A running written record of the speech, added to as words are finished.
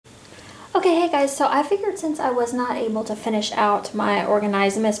Okay, hey guys, so I figured since I was not able to finish out my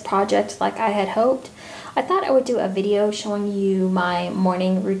Organizmus project like I had hoped, I thought I would do a video showing you my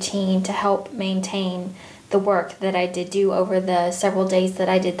morning routine to help maintain the work that I did do over the several days that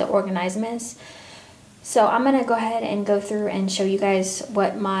I did the Organizmus. So I'm going to go ahead and go through and show you guys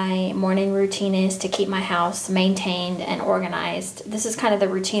what my morning routine is to keep my house maintained and organized. This is kind of the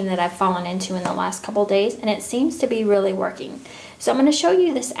routine that I've fallen into in the last couple days, and it seems to be really working. So I'm going to show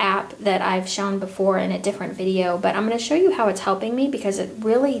you this app that I've shown before in a different video, but I'm going to show you how it's helping me because it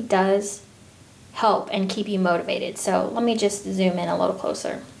really does help and keep you motivated. So let me just zoom in a little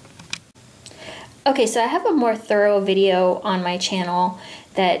closer. Okay, so I have a more thorough video on my channel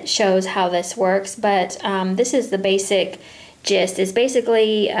that shows how this works, but this is the basic gist. It's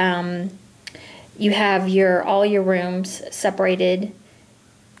basically you have all your rooms separated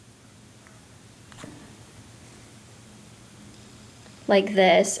like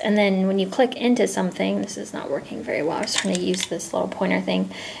this, and then when you click into something, this is not working very well, I was trying to use this little pointer thing,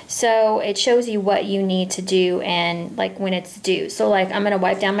 so it shows you what you need to do and like when it's due. So like I'm gonna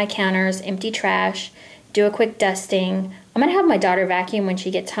wipe down my counters, empty trash, do a quick dusting. I'm gonna have my daughter vacuum when she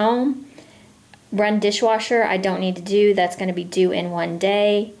gets home. Run dishwasher, I don't need to do, that's gonna be due in one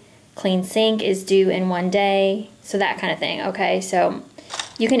day. Clean sink is due in one day, so that kind of thing. Okay, so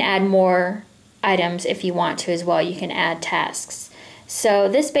you can add more items if you want to as well. You can add tasks. So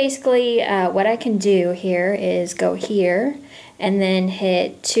this basically, what I can do here is go here and then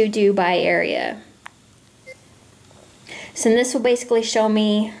hit to do by area. So this will basically show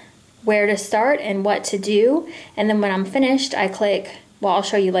me where to start and what to do, and then when I'm finished I click, well I'll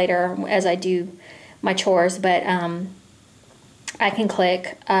show you later as I do my chores, but I can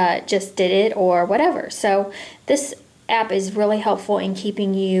click just did it or whatever. So this app is really helpful in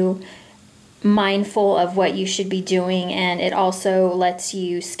keeping you mindful of what you should be doing, and it also lets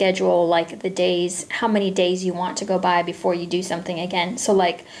you schedule like the days, how many days you want to go by before you do something again. So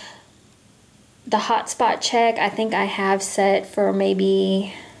like the hotspot check, I think I have set for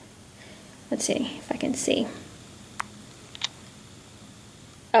maybe, let's see if I can see.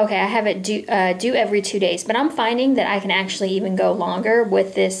 Okay, I have it due every 2 days, but I'm finding that I can actually even go longer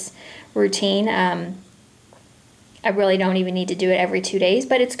with this routine. I really don't even need to do it every 2 days,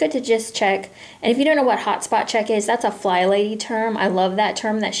 but it's good to just check. And if you don't know what hotspot check is, that's a Fly Lady term. I love that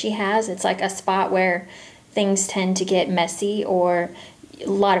term that she has. It's like a spot where things tend to get messy or a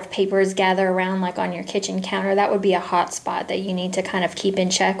lot of papers gather around, like on your kitchen counter. That would be a hot spot that you need to kind of keep in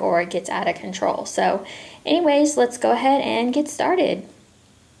check or it gets out of control. So anyways, let's go ahead and get started.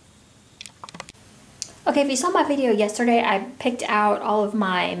 Okay, if you saw my video yesterday, I picked out all of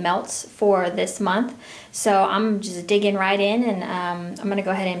my melts for this month. So I'm just digging right in, and I'm going to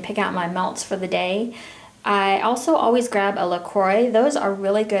go ahead and pick out my melts for the day. I also always grab a LaCroix. Those are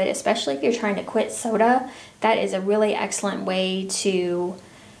really good, especially if you're trying to quit soda. That is a really excellent way to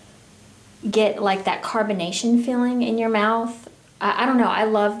get like that carbonation feeling in your mouth. I don't know, I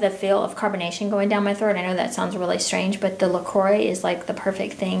love the feel of carbonation going down my throat. I know that sounds really strange, but the LaCroix is like the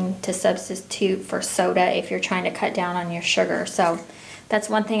perfect thing to substitute for soda if you're trying to cut down on your sugar. So that's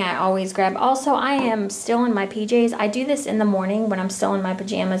one thing I always grab. Also, I am still in my PJs. I do this in the morning when I'm still in my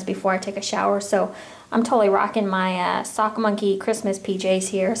pajamas before I take a shower. So I'm totally rocking my Sock Monkey Christmas PJs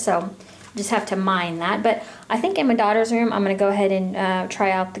here. So just have to mind that. But I think in my daughter's room, I'm going to go ahead and try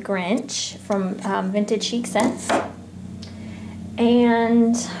out the Grinch from Vintage Chic Scents.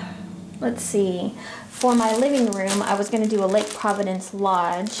 And let's see, for my living room, I was going to do a Lake Providence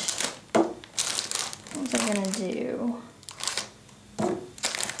Lodge. What was I going to do? I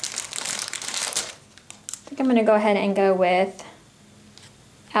think I'm going to go ahead and go with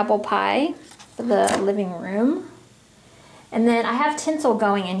apple pie for the living room. And then I have tinsel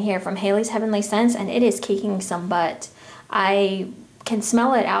going in here from Haley's Heavenly Scents, and it is kicking some butt. I can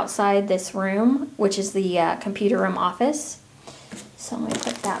smell it outside this room, which is the computer room office. So I'm going to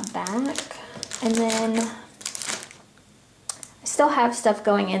put that back. And then I still have stuff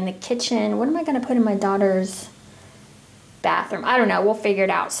going in the kitchen. What am I going to put in my daughter's bathroom? I don't know. We'll figure it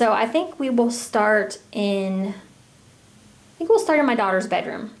out. So I think we will start in, my daughter's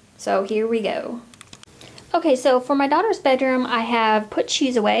bedroom. So here we go. Okay, so for my daughter's bedroom, I have put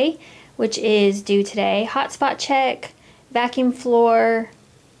shoes away, which is due today. Hotspot check, vacuum floor.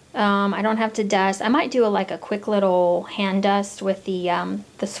 I don't have to dust. I might do like a quick little hand dust with the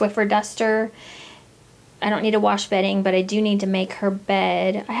Swiffer duster. I don't need to wash bedding, but I do need to make her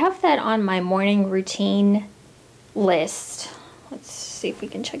bed. I have that on my morning routine list. Let's see if we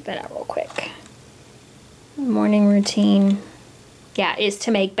can check that out real quick. Morning routine. Yeah, is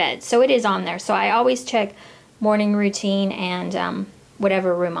to make bed. So it is on there. So I always check morning routine and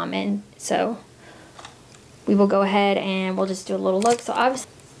whatever room I'm in. So we will go ahead and we'll just do a little look. So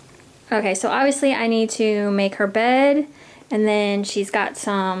obviously I need to make her bed, and then she's got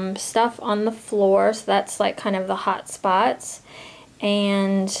some stuff on the floor, so that's like kind of the hot spots.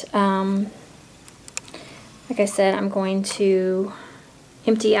 And like I said, I'm going to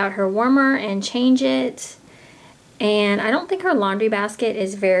empty out her warmer and change it. And I don't think her laundry basket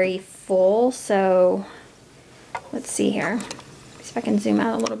is very full, so let's see here. See if I can zoom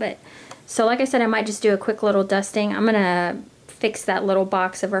out a little bit. So like I said, I might just do a quick little dusting. I'm gonna fix that little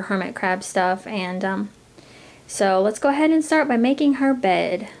box of her hermit crab stuff, and so let's go ahead and start by making her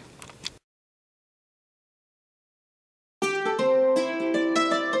bed.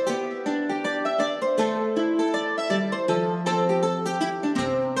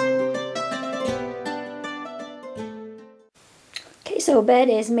 So bed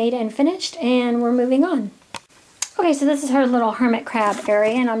is made and finished, and we're moving on. Okay, so this is her little hermit crab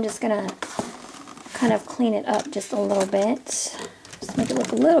area, and I'm just gonna kind of clean it up just a little bit. Just make it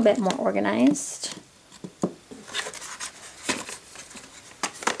look a little bit more organized.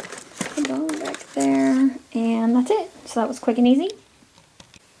 Go back there, and that's it. So that was quick and easy.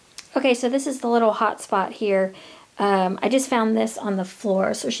 Okay, so this is the little hot spot here. I just found this on the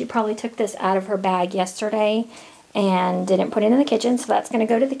floor, so she probably took this out of her bag yesterday and didn't put it in the kitchen, so that's going to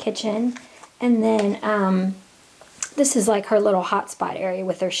go to the kitchen. And then this is like her little hot spot area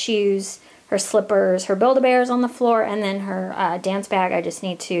with her shoes, her slippers, her Build-A-Bears on the floor, and then her dance bag. I just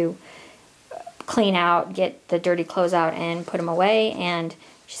need to clean out, get the dirty clothes out and put them away. And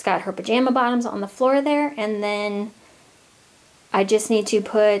she's got her pajama bottoms on the floor there, and then I just need to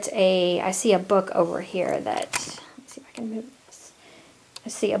put I see a book over here that, let's see if I can move this. I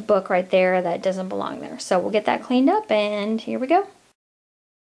see a book right there that doesn't belong there. So we'll get that cleaned up, and here we go.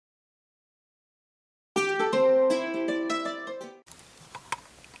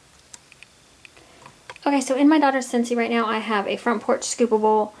 Okay, so in my daughter's Scentsy right now, I have a front porch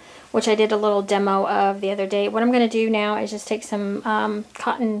scoopable, which I did a little demo of the other day. What I'm going to do now is just take some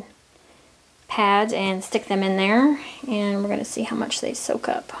cotton pads and stick them in there, and we're going to see how much they soak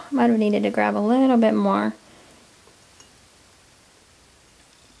up. Might have needed to grab a little bit more.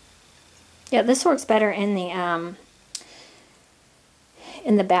 Yeah, this works better in the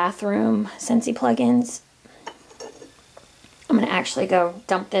bathroom Scentsy plugins. I'm going to actually go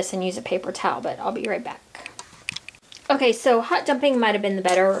dump this and use a paper towel, but I'll be right back. Okay, so hot dumping might have been the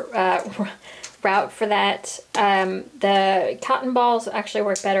better route for that. The cotton balls actually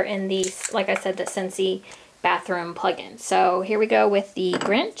work better in these, like I said, the Scentsy bathroom plugin. So here we go with the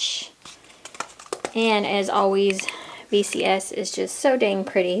Grinch. And as always, VCS is just so dang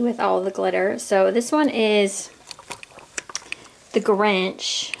pretty with all the glitter. So this one is the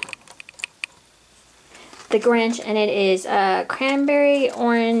Grinch. And it is cranberry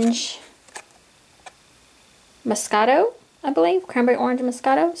orange Moscato, I believe. Cranberry orange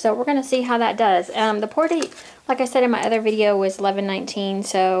Moscato. So we're going to see how that does. The pour date, like I said in my other video, was 11/19,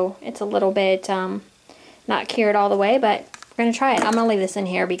 so it's a little bit not cured all the way, but we're going to try it. I'm going to leave this in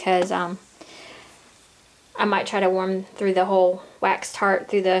here because I might try to warm through the whole wax tart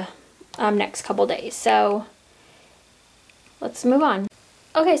through the next couple days. So let's move on.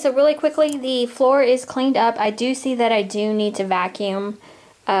 Okay, so really quickly, the floor is cleaned up. I do see that I do need to vacuum.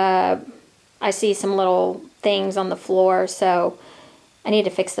 I see some little things on the floor, so I need to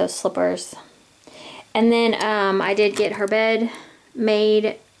fix those slippers. And then I did get her bed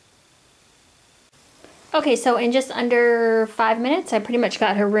made. Okay, so in just under 5 minutes, I pretty much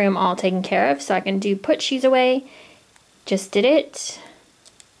got her room all taken care of, so I can do put shoes away. Just did it.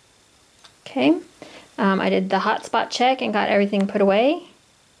 Okay, I did the hot spot check and got everything put away.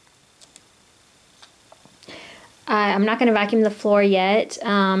 I'm not going to vacuum the floor yet,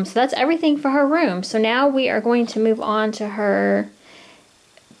 so that's everything for her room. So now we are going to move on to her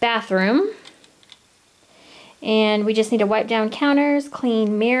bathroom. And we just need to wipe down counters,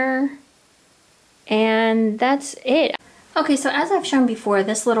 clean mirror, and that's it. Okay, so as I've shown before,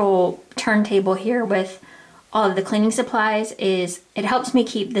 this little turntable here with all of the cleaning supplies it helps me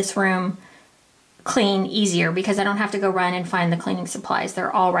keep this room clean easier because I don't have to go run and find the cleaning supplies.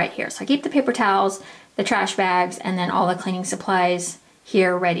 They're all right here. So I keep the paper towels, the trash bags, and then all the cleaning supplies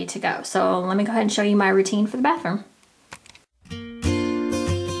here ready to go. So let me go ahead and show you my routine for the bathroom.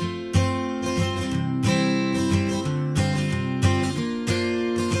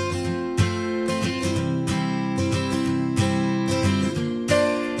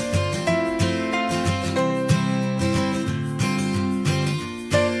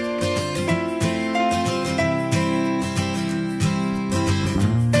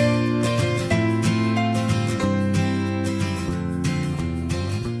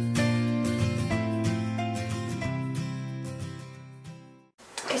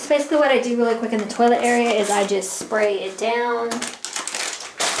 basically what I do really quick in the toilet area is I just spray it down.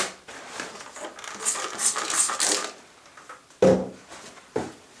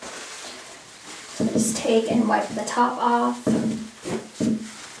 So just take and wipe the top off,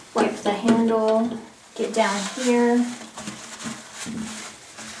 wipe the handle, get down here,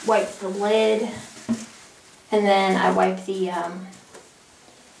 wipe the lid, and then I wipe the, I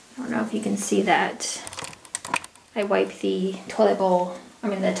don't know if you can see that, I wipe the toilet bowl,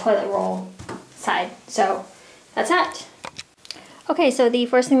 the toilet roll side. So that's that. Okay, so the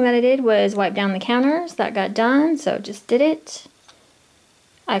first thing that I did was wipe down the counters. That got done, so just did it.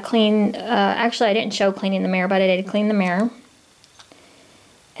 I cleaned, actually I didn't show cleaning the mirror, but I did clean the mirror.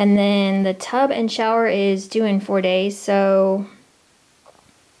 And then the tub and shower is due in 4 days, so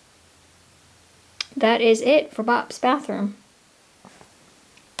that is it for Bop's bathroom.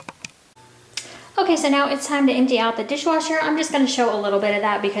 Okay, so now it's time to empty out the dishwasher. I'm just going to show a little bit of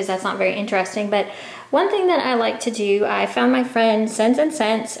that because that's not very interesting. But one thing that I like to do, I found my friend Sense and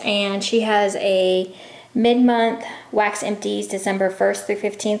Sense, and she has a mid-month wax empties December 1st through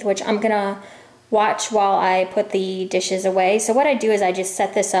 15th, which I'm going to watch while I put the dishes away. So what I do is I just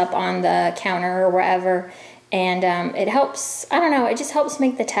set this up on the counter or wherever, and it helps, I don't know, it just helps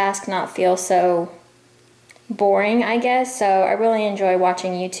make the task not feel so boring, I guess. So I really enjoy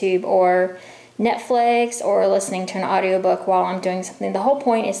watching YouTube or Netflix or listening to an audiobook while I'm doing something. The whole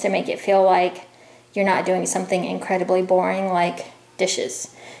point is to make it feel like you're not doing something incredibly boring like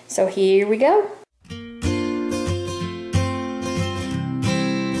dishes. So here we go.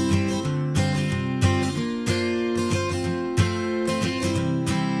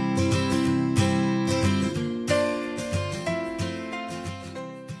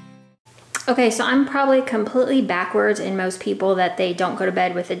 Okay, so I'm probably completely backwards in most people that they don't go to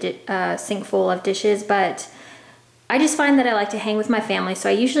bed with a sink full of dishes, but I just find that I like to hang with my family, so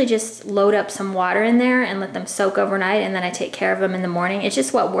I usually just load up some water in there and let them soak overnight, and then I take care of them in the morning. It's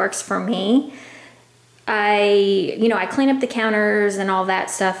just what works for me. I clean up the counters and all that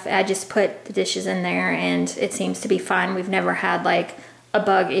stuff. I just put the dishes in there and it seems to be fine. We've never had like a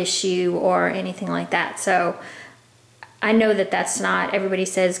bug issue or anything like that. So I know that that's not, everybody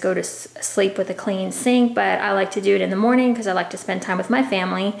says go to sleep with a clean sink, but I like to do it in the morning because I like to spend time with my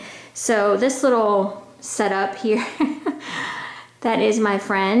family. So this little setup here, that is my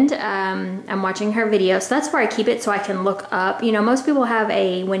friend. I'm watching her video, so that's where I keep it so I can look up. You know, most people have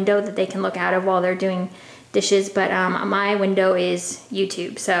a window that they can look out of while they're doing dishes, but my window is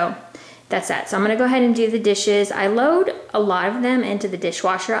YouTube, so that's that. So I'm gonna go ahead and do the dishes. I load a lot of them into the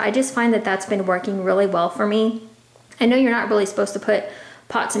dishwasher. I just find that that's been working really well for me. I know you're not really supposed to put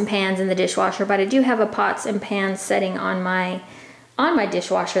pots and pans in the dishwasher, but I do have a pots and pans setting on my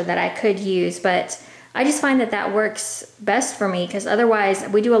dishwasher that I could use, but I just find that that works best for me because otherwise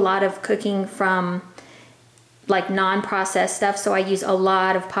we do a lot of cooking from like non-processed stuff, so I use a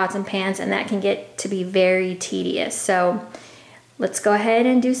lot of pots and pans and that can get to be very tedious. So let's go ahead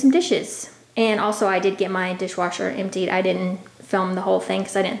and do some dishes. And also I did get my dishwasher emptied. I didn't film the whole thing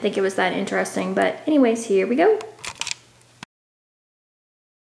because I didn't think it was that interesting, but anyways, here we go.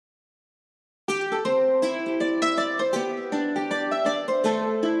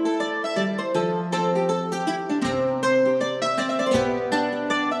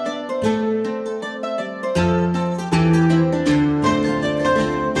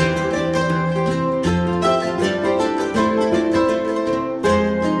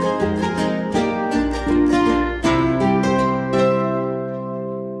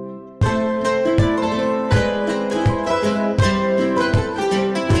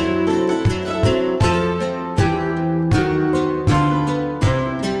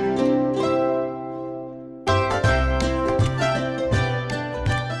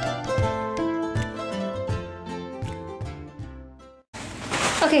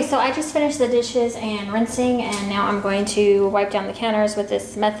 Okay, so I just finished the dishes and rinsing, and now I'm going to wipe down the counters with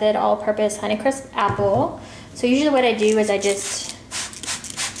this Method All-Purpose Honeycrisp Apple. So usually what I do is I just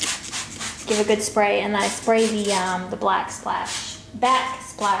give a good spray, and then I spray the black splash, back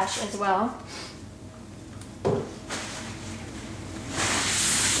splash as well.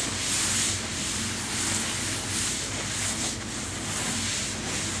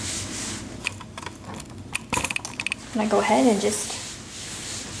 And I go ahead and just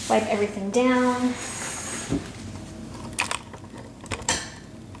wipe everything down.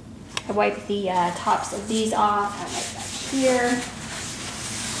 I wipe the tops of these off. I wipe back here.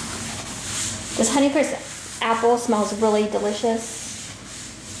 This Honeycrisp apple smells really delicious.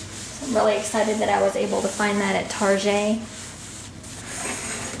 So I'm really excited that I was able to find that at Target.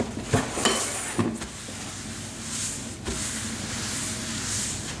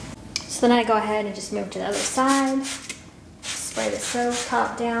 So then I go ahead and just move to the other side. Spray the stove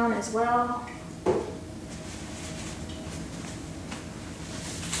top down as well.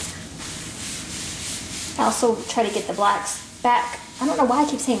 I also try to get the blacks back. I don't know why I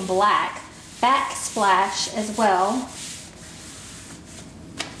keep saying black. Backsplash as well.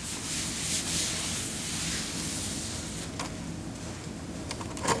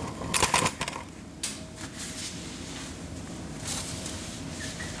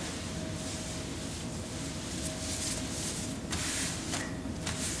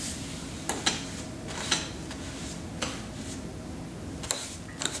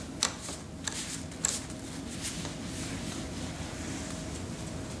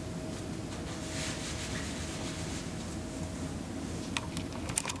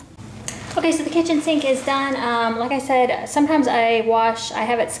 Okay, so the kitchen sink is done. Like I said, sometimes I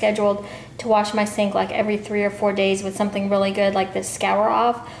have it scheduled to wash my sink like every 3 or 4 days with something really good like this Scour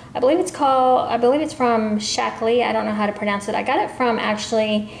Off. I believe it's from Shackley. I don't know how to pronounce it. I got it from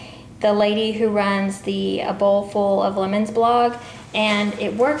actually the lady who runs the A Bowl Full of Lemons blog, and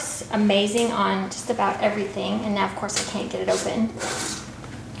it works amazing on just about everything. And now of course I can't get it open.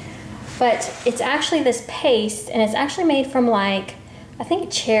 But it's actually this paste, and it's actually made from like, I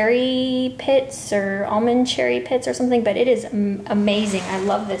think cherry pits or almond cherry pits or something, but it is amazing. I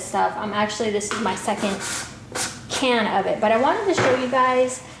love this stuff. This is my second can of it, but I wanted to show you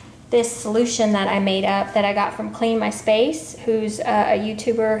guys this solution that I made up that I got from Clean My Space, who's a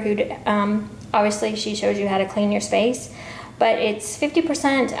YouTuber who obviously she shows you how to clean your space, but it's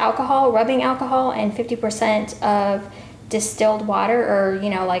 50% alcohol, rubbing alcohol, and 50% of distilled water, or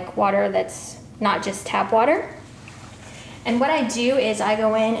like water that's not just tap water. And what I do is I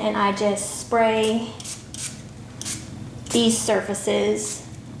go in and I just spray these surfaces.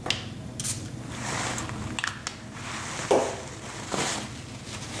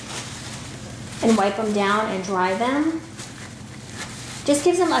 And wipe them down and dry them. Just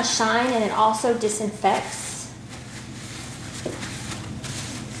gives them a shine, and it also disinfects.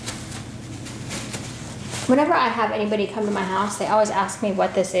 Whenever I have anybody come to my house, they always ask me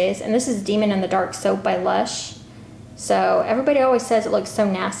what this is. And this is Demon in the Dark soap by Lush. So everybody always says it looks so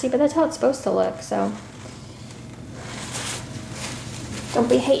nasty, but that's how it's supposed to look, so don't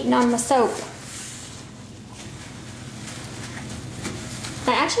be hating on my soap.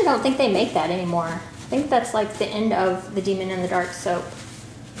 I actually don't think they make that anymore. I think that's like the end of the Demon in the Dark soap.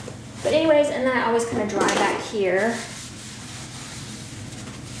 But anyways, and then I always kind of dry back here.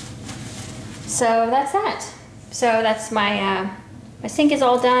 So that's that. So that's my sink is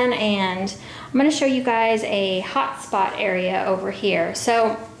all done, and I'm going to show you guys a hot spot area over here.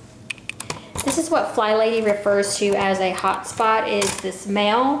 So this is what Fly Lady refers to as a hot spot, is this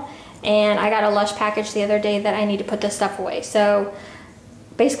mail. And I got a Lush package the other day that I need to put this stuff away. So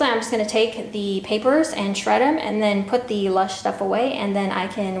basically I'm just going to take the papers and shred them and then put the Lush stuff away, and then I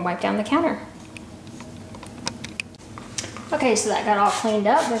can wipe down the counter. Okay, so that got all cleaned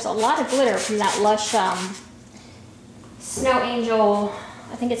up. There's a lot of glitter from that Lush Snow Angel,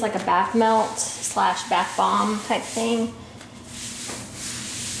 I think it's like a bath melt / bath bomb type thing.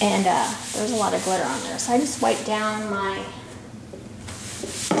 And there's a lot of glitter on there. So I just wiped down my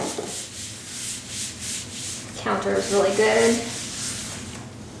counters really good.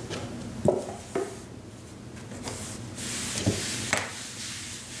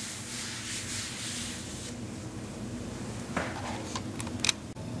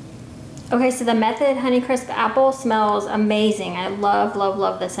 Okay, so the Method Honeycrisp Apple smells amazing. I love, love,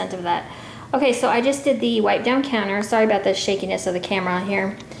 love the scent of that. Okay, so I just did the wipe down counter. Sorry about the shakiness of the camera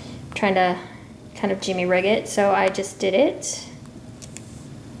here. I'm trying to kind of jimmy rig it. So I just did it.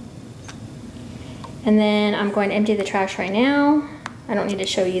 And then I'm going to empty the trash right now. I don't need to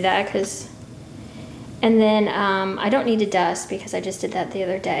show you that and then I don't need to dust because I just did that the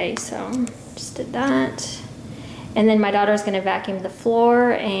other day. So just did that. And then my daughter's going to vacuum the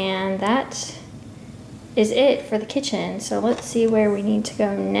floor, and that is it for the kitchen. So let's see where we need to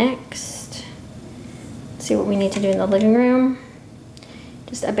go next. Let's see what we need to do in the living room.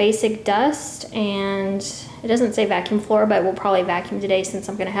 Just a basic dust, and it doesn't say vacuum floor, but we'll probably vacuum today since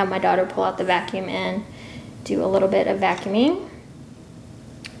I'm going to have my daughter pull out the vacuum and do a little bit of vacuuming.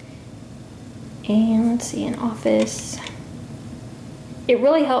 And let's see, an office. It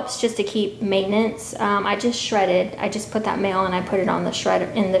really helps just to keep maintenance. I just shredded. I just put that mail and I put it on the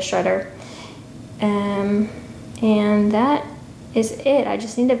shredder, in the shredder. And that is it. I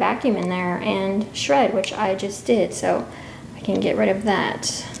just need to vacuum in there and shred, which I just did. So I can get rid of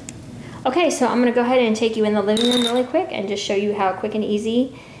that. Okay, so I'm gonna go ahead and take you in the living room really quick and just show you how quick and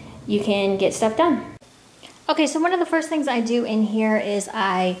easy you can get stuff done. Okay, so one of the first things I do in here is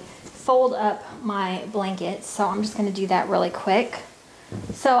I fold up my blankets, so I'm just going to do that really quick.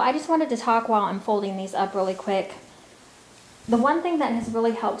 So I just wanted to talk while I'm folding these up really quick. The one thing that has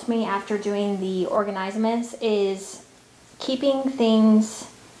really helped me after doing the Organizmas is keeping things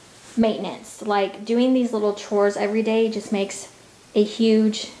maintenance. Like doing these little chores every day just makes a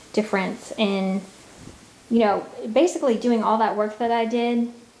huge difference in, you know, basically doing all that work that I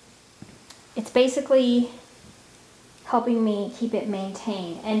did. It's basically helping me keep it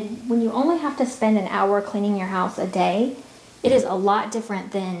maintained. And when you only have to spend an hour cleaning your house a day, it is a lot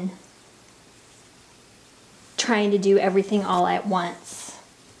different than trying to do everything all at once.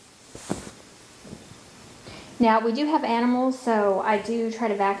 Now, we do have animals, so I do try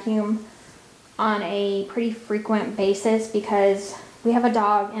to vacuum on a pretty frequent basis because we have a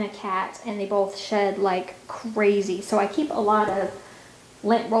dog and a cat and they both shed like crazy. So I keep a lot of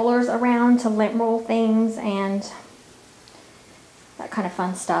lint rollers around to lint roll things and that kind of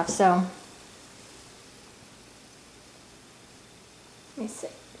fun stuff. So let me see.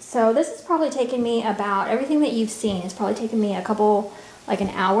 So this has probably taken me about, everything that you've seen has probably taken me a couple, like an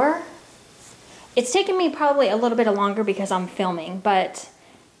hour. It's taken me probably a little bit longer because I'm filming, but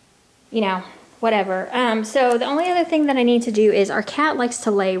you know, whatever. So the only other thing that I need to do is our cat likes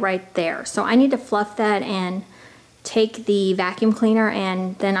to lay right there. So I need to fluff that and take the vacuum cleaner,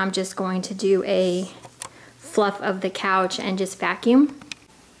 and then I'm just going to do a fluff of the couch and just vacuum.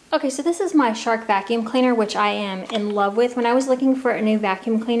 Okay, so this is my Shark vacuum cleaner, which I am in love with. When I was looking for a new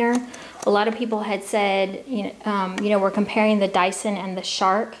vacuum cleaner, a lot of people had said, you know, we're comparing the Dyson and the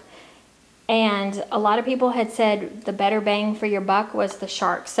Shark. And a lot of people had said the better bang for your buck was the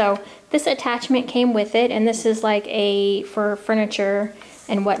Shark. So this attachment came with it, and this is like for furniture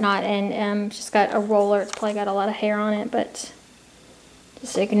and whatnot, and just got a roller. It's probably got a lot of hair on it, but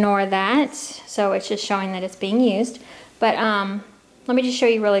just ignore that. So it's just showing that it's being used. But let me just show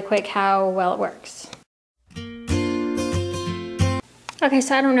you really quick how well it works. Okay,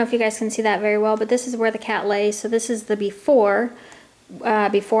 so I don't know if you guys can see that very well, but this is where the cat lays. So this is the before I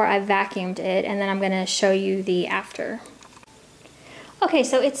vacuumed it, and then I'm going to show you the after. Okay,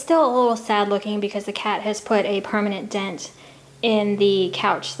 so it's still a little sad looking because the cat has put a permanent dent in the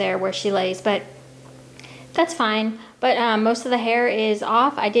couch there where she lays, but that's fine. But most of the hair is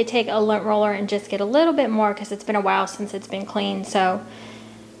off. I did take a lint roller and just get a little bit more because it's been a while since it's been cleaned. So,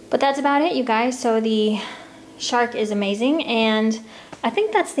 but that's about it, you guys. So the Shark is amazing, and I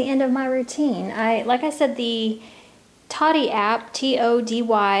think that's the end of my routine. Like I said, the Tody app,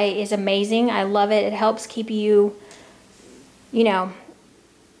 T-O-D-Y, is amazing. I love it. It helps keep you, you know,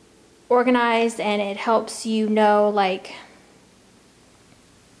 organized, and it helps you know, like,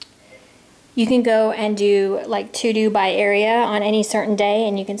 you can go and do like to-do by area on any certain day,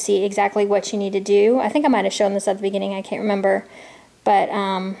 and you can see exactly what you need to do. I think I might have shown this at the beginning. I can't remember. But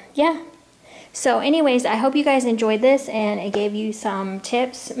yeah. So anyways, I hope you guys enjoyed this and it gave you some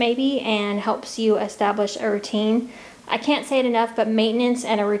tips maybe and helps you establish a routine. I can't say it enough, but maintenance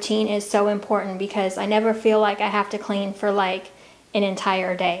and a routine is so important because I never feel like I have to clean for like an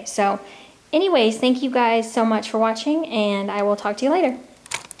entire day. So anyways, thank you guys so much for watching, and I will talk to you later.